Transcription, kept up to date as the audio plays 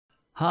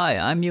Hi,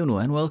 I'm Juno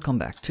and welcome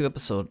back to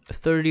episode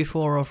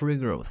 34 of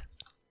Regrowth.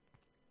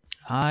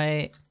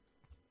 I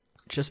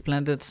just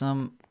planted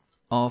some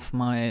of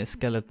my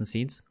skeleton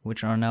seeds,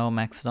 which are now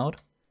maxed out.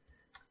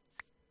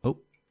 Oh,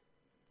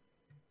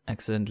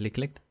 accidentally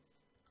clicked.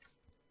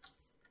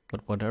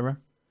 But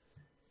whatever.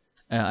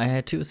 I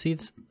had 2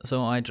 seeds,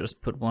 so I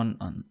just put one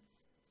on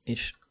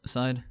each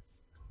side.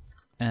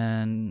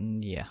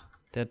 And yeah,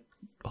 that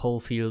whole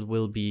field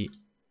will be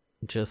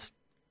just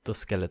the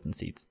skeleton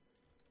seeds,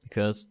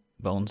 because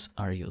bones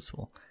are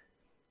useful.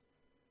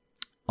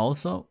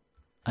 Also,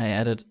 I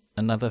added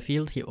another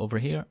field here over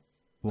here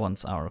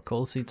once our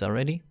coal seeds are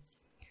ready.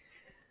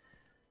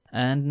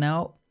 And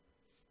now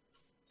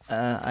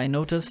I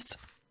noticed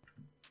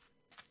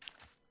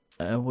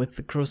with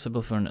the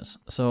crucible furnace.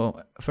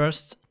 So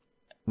first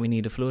we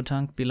need a fluid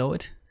tank below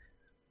it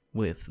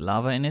with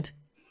lava in it,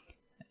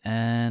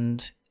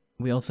 and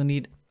we also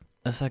need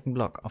a second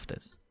block of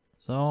this.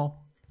 So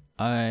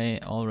I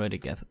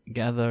already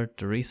gathered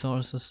the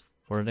resources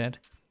for that,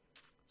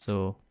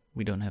 so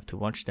we don't have to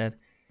watch that.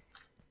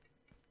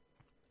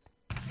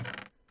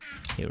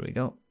 Here we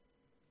go.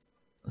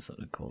 So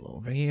the coal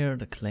over here,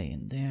 the clay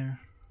in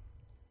there,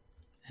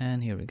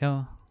 and here we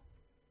go.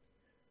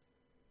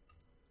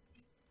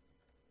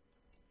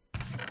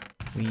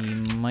 We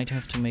might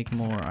have to make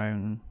more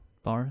iron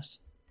bars,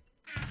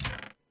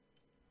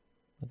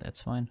 but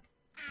that's fine.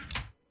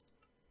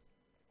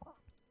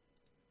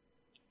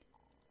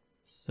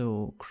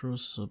 So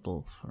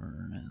crucible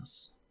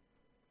furnace.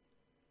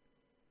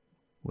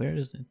 Where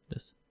is it?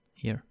 This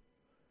here.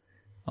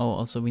 Oh,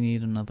 also we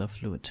need another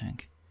fluid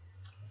tank.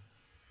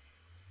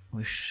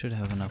 We should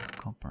have enough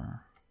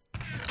copper.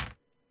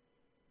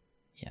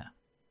 Yeah.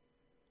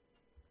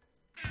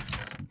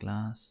 Some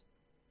glass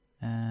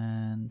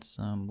and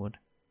some wood.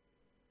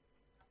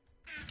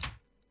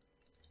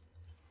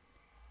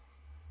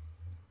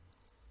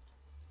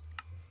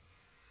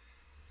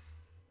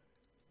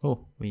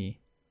 Oh,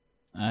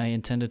 I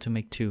intended to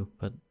make 2,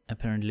 but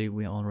apparently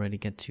we already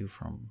get 2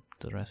 from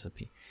the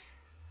recipe.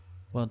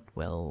 But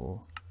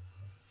well,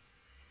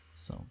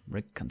 so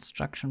brick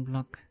construction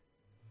block.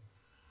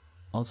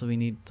 Also we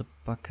need the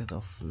bucket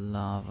of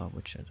lava,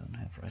 which I don't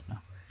have right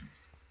now.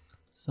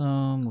 So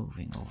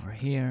moving over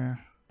here.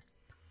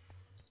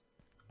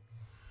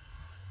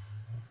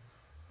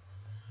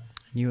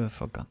 I knew I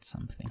forgot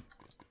something.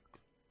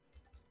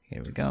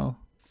 Here we go.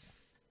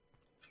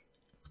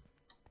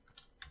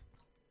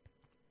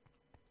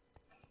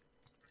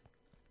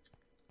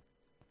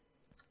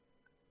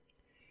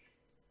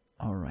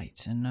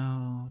 Alright, and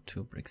now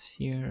 2 bricks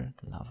here,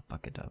 the lava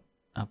bucket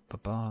up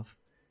above,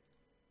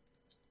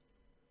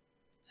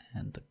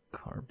 and the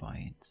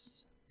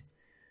carbides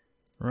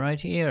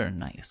right here.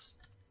 Nice.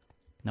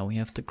 Now we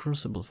have the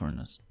crucible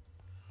furnace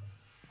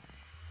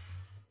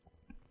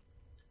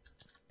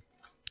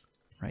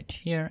right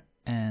here,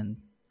 and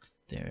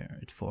there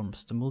it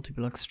forms the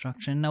multi-block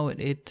structure. And now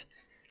it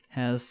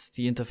has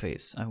the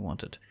interface I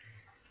wanted.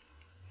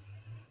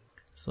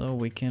 So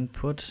we can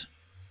put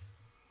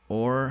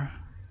ore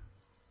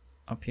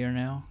up here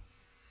now.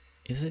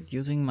 Is it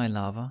using my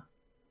lava?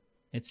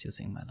 It's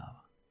using my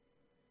lava,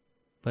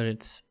 but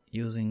it's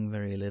using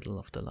very little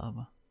of the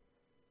lava.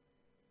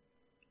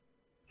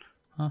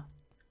 Huh.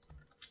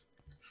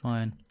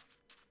 Fine.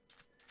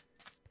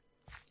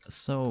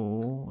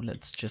 So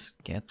let's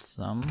just get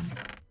some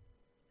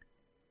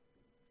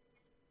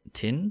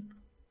tin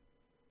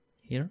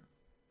here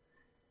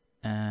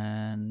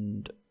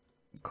and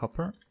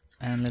copper,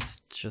 and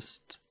let's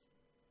just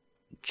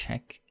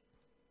check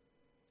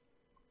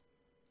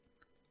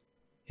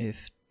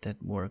if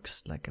that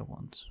works like I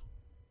want.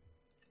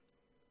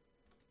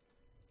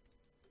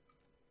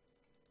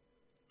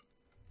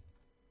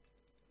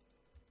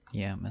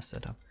 Yeah, I messed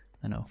that up,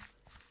 I know.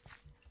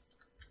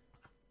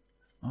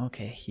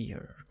 Okay,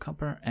 here,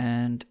 copper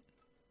and...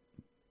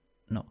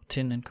 no,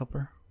 tin and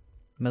copper.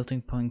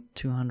 Melting point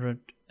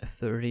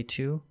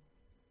 232.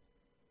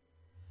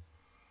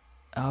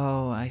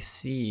 Oh, I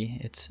see.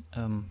 It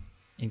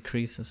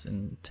increases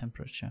in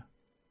temperature.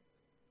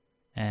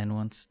 And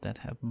once that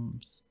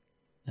happens,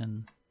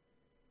 then...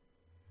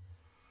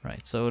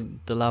 right, so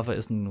the lava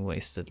isn't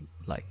wasted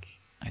like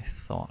I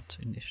thought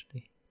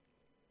initially.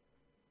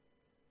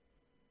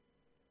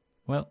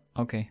 Well,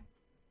 okay.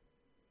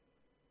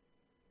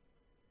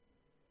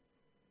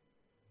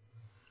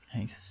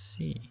 I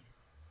see.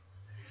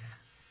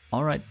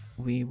 Alright,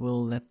 we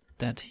will let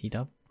that heat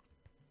up.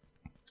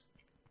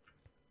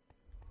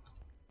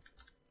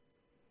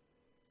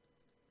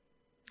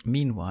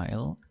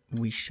 Meanwhile,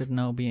 we should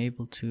now be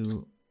able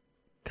to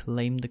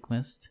claim the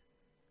quest.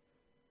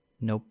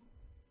 Nope.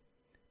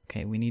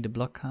 Okay, we need a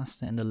block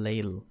caster and a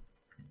ladle.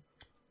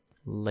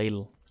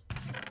 Ladle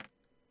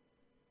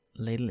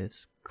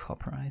is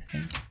copper, I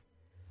think.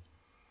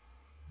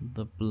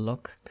 The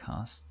block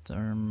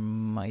caster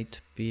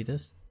might be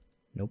this.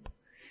 Nope.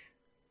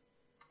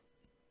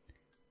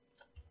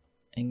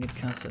 Ingot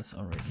caster is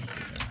already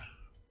here.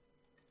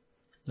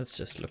 Let's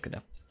just look it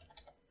up.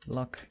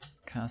 Block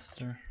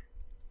caster.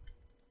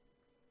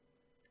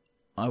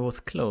 I was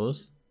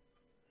close.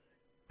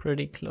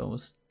 Pretty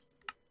close.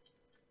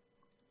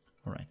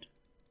 Alright.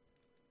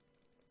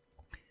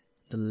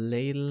 The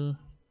ladle,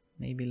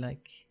 maybe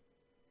like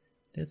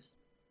this?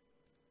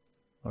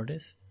 Or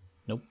this?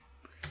 Nope.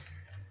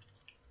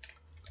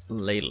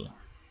 Ladle.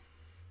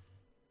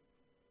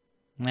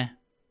 Meh.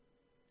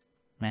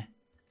 Meh.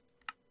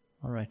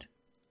 Alright.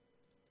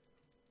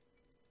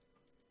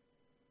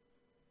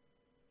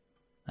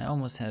 I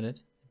almost had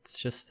it. It's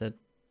just that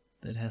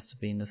it has to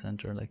be in the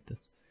center like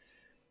this.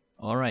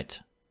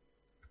 Alright.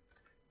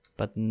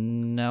 But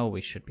now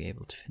we should be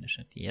able to finish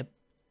it. Yep.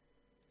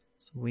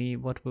 So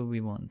what will we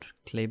want?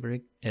 Clay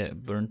brick,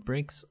 burnt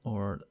bricks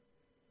or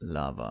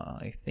lava?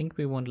 I think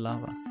we want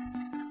lava.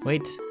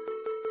 Wait.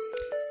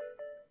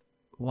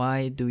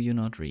 Why do you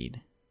not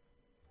read?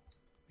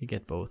 We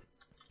get both.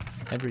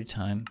 Every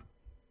time.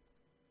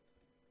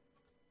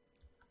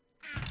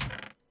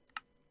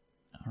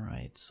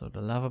 Alright, so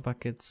the lava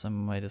buckets I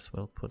might as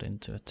well put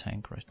into a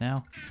tank right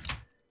now.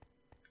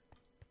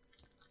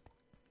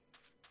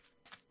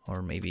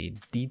 Or maybe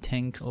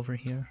D-tank over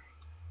here.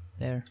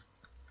 There.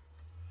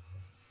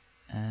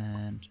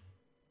 And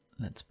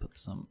let's put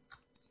some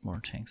more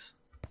tanks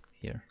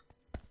here.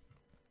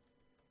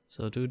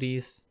 So do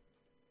these...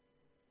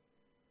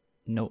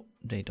 No,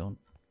 they don't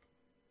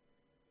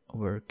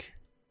work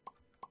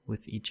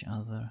with each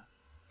other.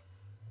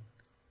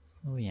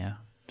 So yeah,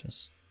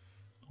 just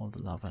all the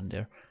lava in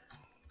there.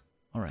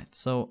 Alright,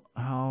 so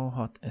how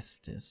hot is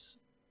this?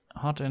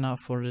 Hot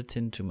enough for the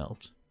tin to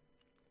melt.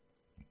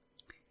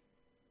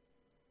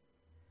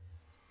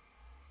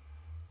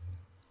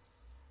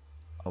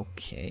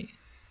 Okay.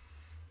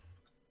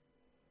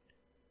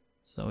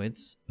 So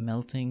it's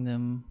melting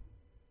them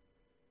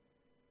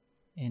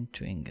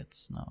into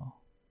ingots now.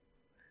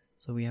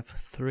 So we have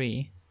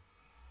 3.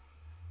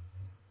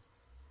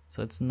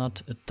 So it's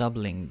not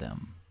doubling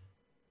them.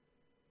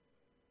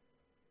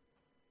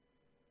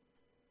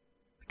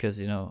 Because,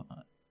 you know,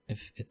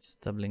 if it's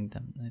doubling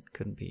them, it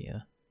could be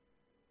a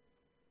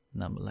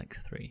number like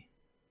 3.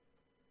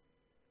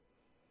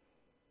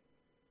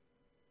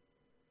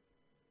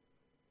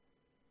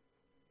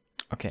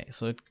 Okay,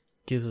 so it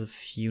gives a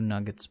few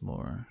nuggets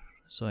more.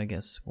 So I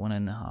guess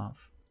 1.5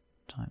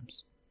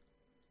 times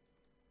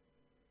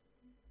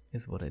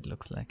is what it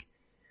looks like.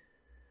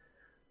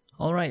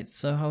 Alright,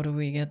 so how do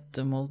we get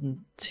the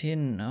molten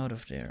tin out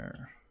of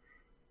there?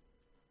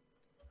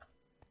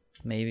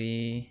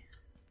 Maybe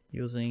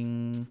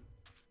using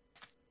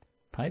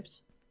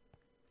pipes?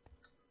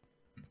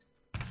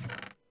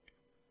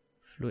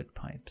 Fluid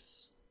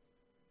pipes.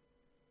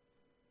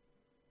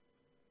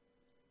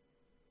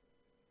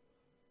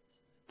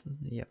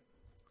 Yep.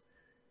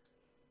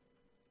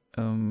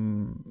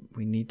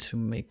 We need to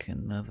make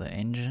another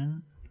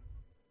engine.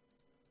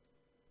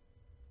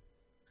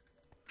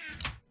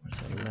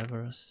 Where's our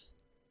levers?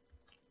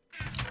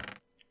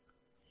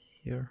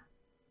 Here.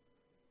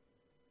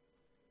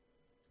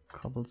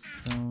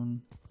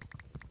 Cobblestone.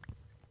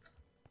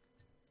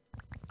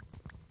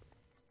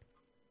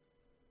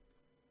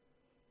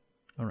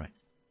 Alright.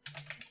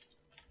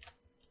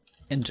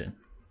 Engine.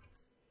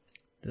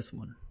 This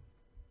one.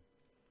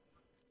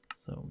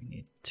 So we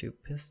need 2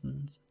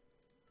 pistons.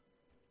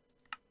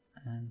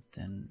 And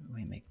then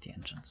we make the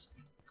engines.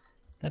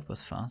 That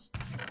was fast.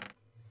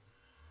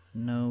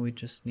 No, we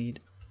just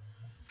need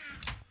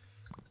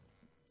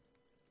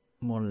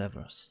more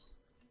levers.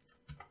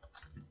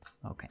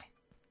 Okay.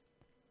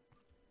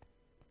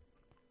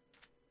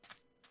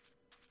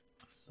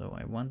 So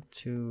I want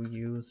to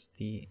use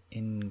the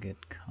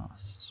ingot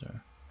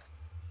caster.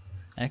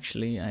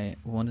 Actually, I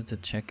wanted to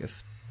check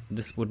if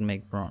this would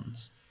make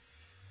bronze.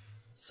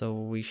 So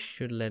we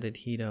should let it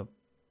heat up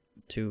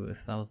to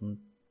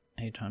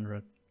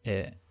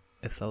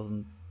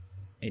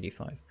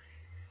 1085.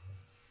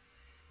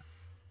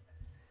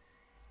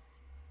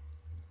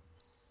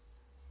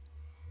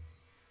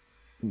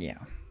 Yeah.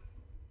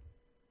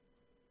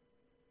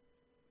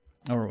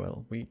 Or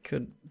well, we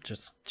could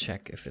just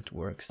check if it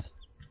works.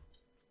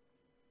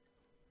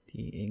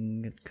 The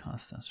ingot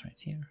caster's right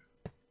here.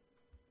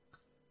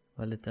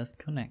 Well, it does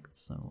connect,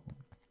 so...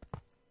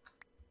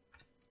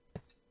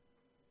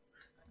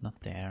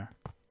 Not there.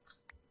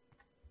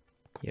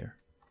 Here.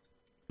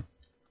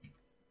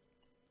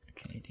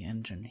 Okay, the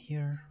engine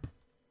here.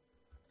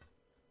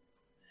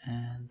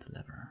 And the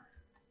lever.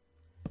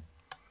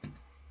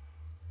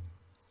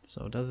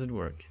 So does it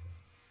work?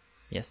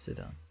 Yes, it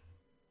does.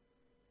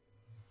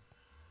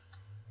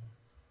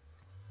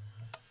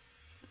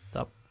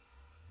 Stop.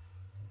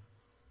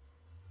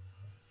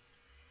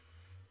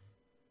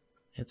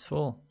 It's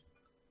full.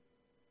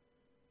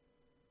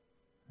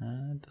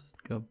 Does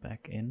it go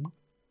back in?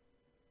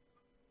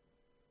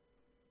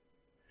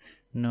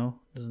 No,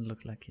 doesn't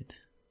look like it.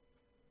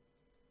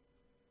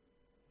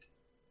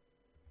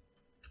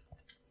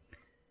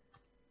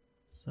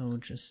 So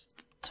just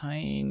a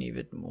tiny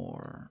bit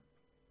more.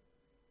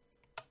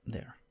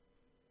 There.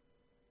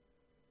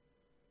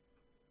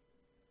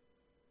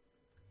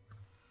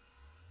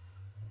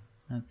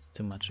 That's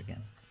too much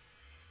again.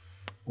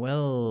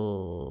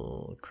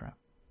 Well, crap.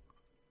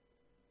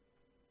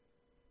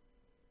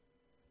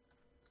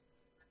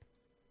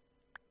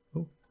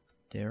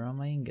 there are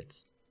my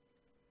ingots.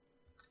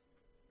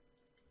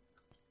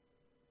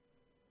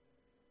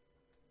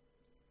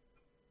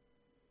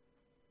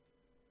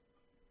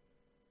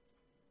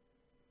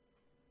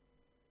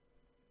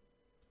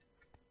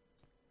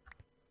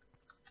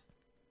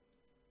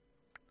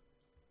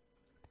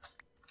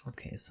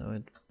 Okay,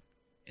 so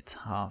it's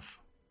half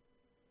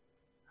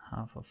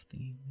of the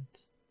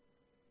ingots.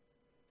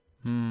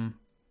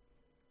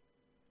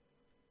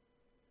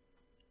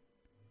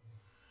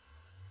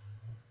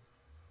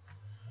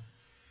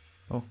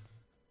 Oh.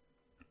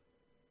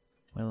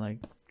 Well, I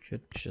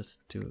could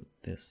just do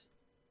this.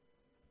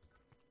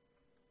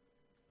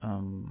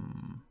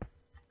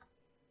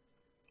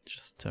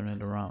 Just turn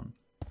it around.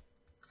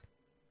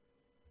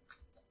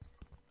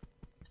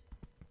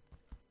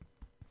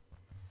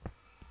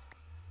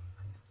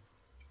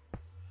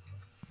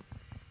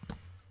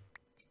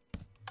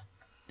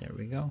 There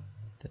we go.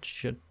 That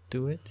should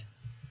do it.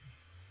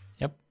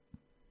 Yep.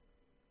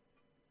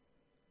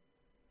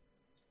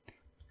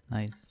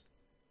 Nice.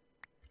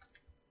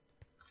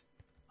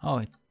 Oh,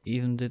 it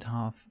even did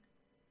half.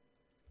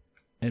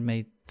 It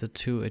made the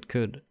two it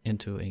could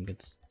into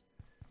ingots.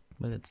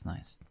 Well, it's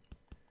nice.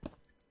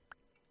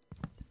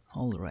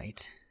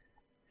 Alright.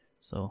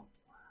 So,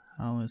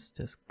 how is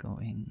this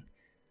going?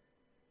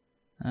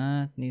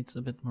 It needs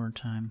a bit more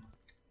time.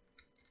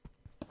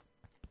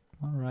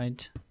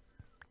 Alright.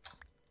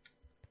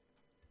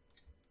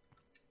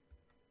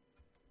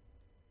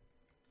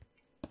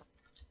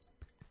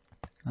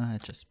 I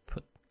just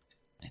put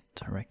it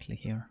directly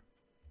here.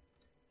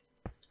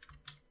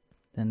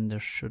 Then there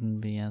shouldn't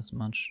be as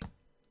much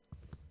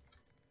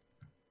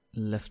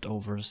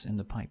leftovers in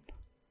the pipe.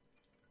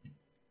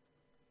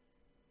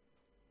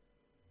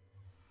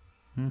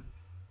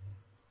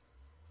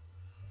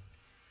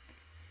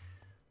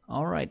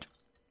 Alright.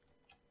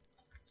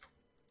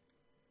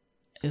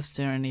 Is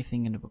there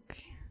anything in the book?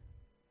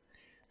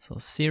 So,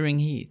 searing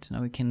heat.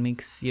 Now we can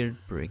make seared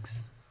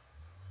bricks.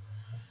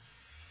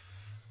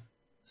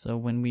 So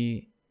when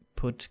we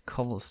put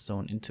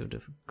cobblestone into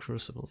the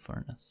crucible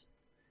furnace,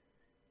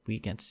 we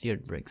get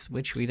seared bricks,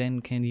 which we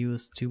then can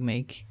use to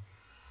make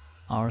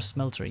our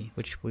smeltery,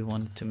 which we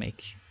wanted to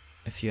make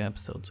a few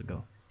episodes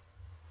ago.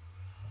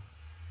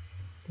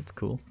 That's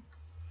cool.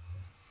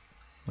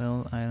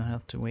 Well, I'll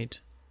have to wait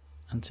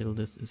until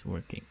this is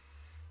working.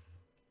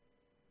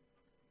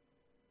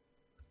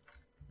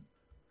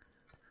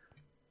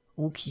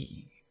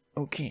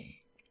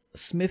 Okay.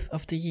 Smith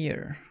of the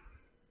Year.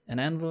 An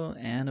anvil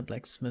and a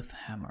blacksmith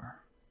hammer.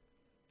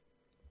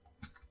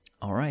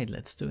 Alright,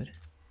 let's do it.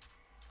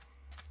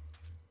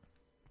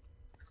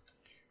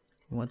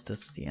 What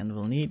does the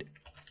anvil need?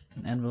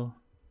 An anvil.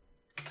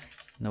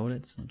 No,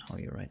 that's not how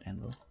you write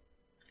anvil.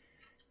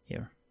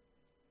 Here.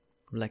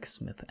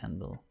 Blacksmith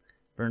anvil.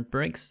 Burnt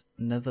bricks,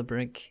 nether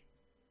brick,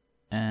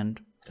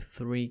 and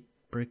 3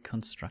 brick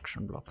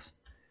construction blocks.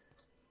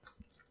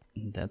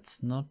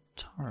 That's not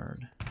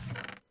hard.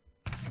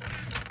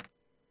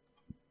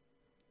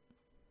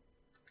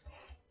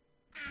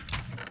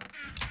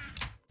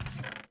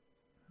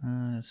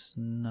 There's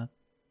not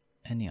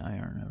any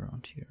iron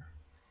around here.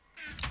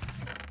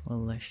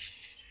 Well, I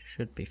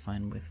should be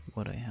fine with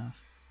what I have.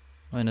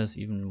 Oh, and there's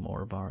even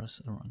more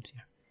bars around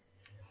here.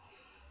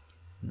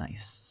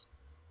 Nice.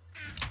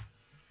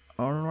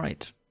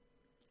 Alright.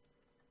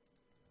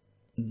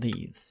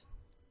 These.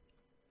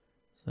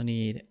 So I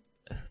need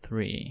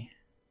 3.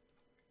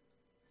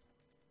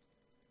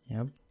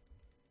 Yep.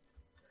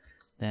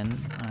 Then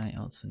I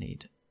also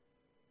need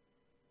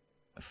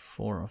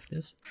 4 of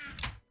this.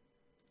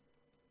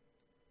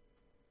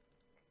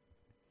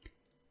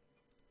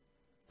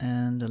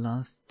 And the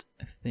last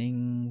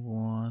thing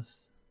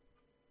was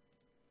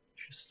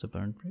just a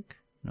burnt brick?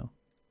 No.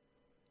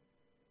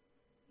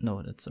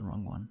 No, that's the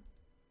wrong one.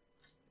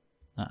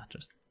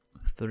 Just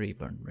 3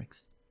 burnt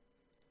bricks.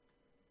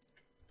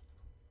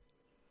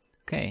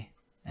 Okay,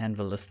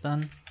 anvil is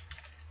done.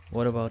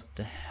 What about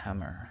the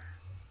hammer?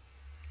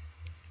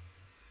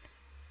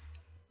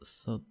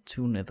 So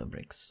 2 nether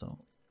bricks, so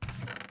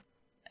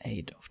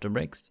 8 of the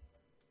bricks.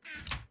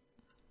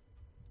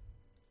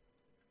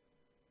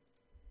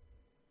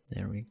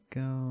 There we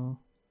go.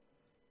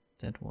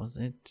 That was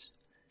it.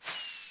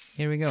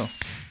 Here we go.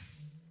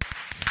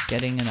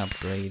 Getting an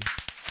upgrade.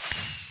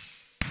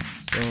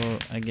 So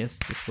I guess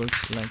this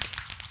works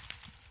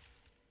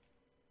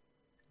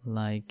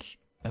like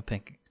a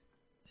pick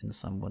in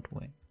somewhat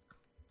way.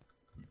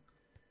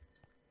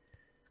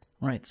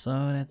 Right, so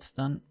that's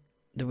done.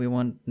 Do we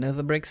want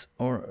nether bricks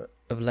or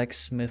a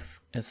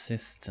blacksmith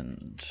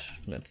assistant?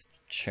 Let's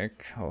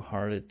check how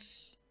hard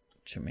it's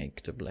to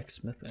make the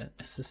blacksmith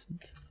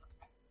assistant.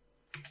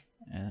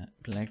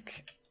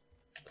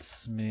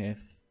 Blacksmith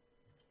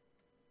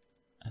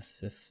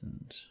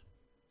assistant.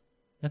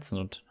 That's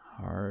not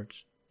hard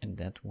in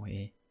that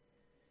way.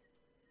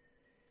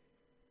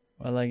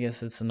 Well, I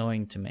guess it's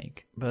annoying to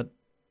make, but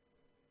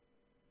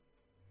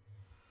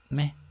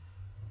meh.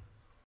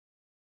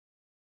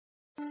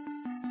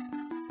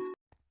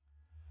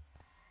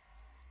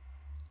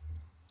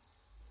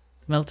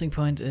 The melting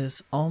point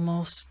is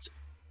almost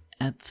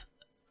at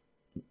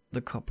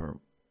the copper.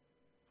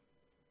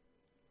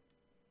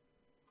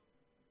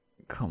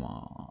 Come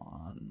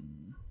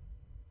on.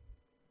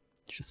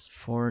 Just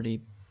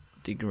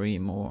 40°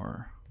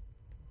 more.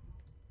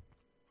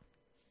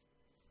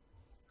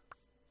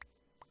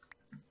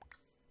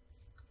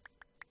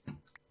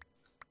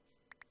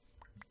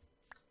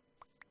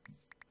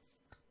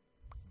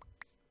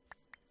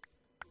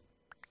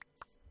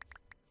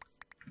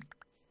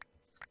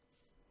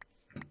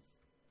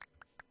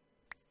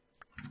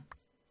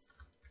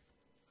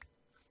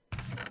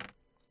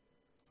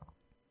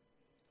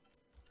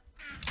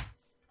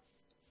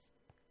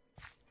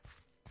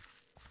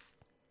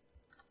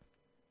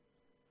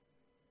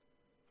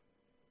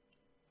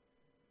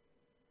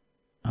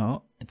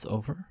 Oh, it's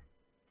over.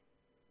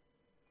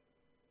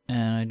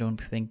 And I don't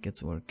think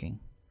it's working.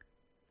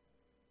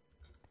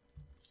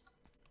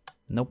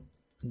 Nope,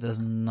 does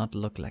not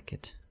look like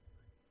it.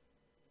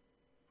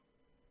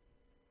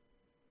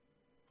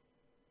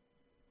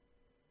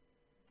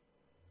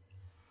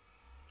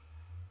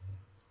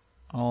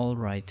 All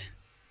right.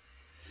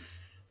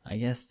 I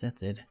guess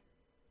that's it.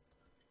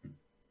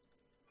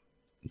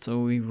 So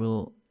we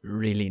will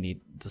really need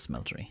the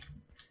smeltery,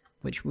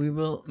 which we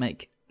will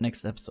make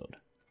next episode,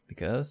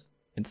 because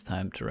it's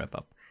time to wrap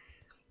up.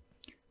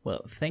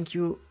 Well, thank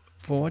you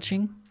for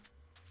watching.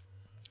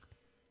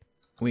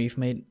 We've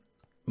made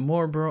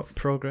more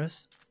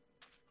progress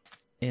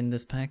in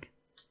this pack.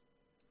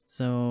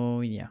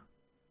 So yeah,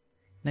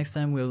 next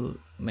time we'll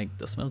make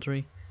the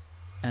smeltery,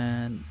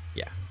 and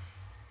yeah,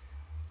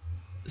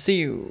 see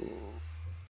you.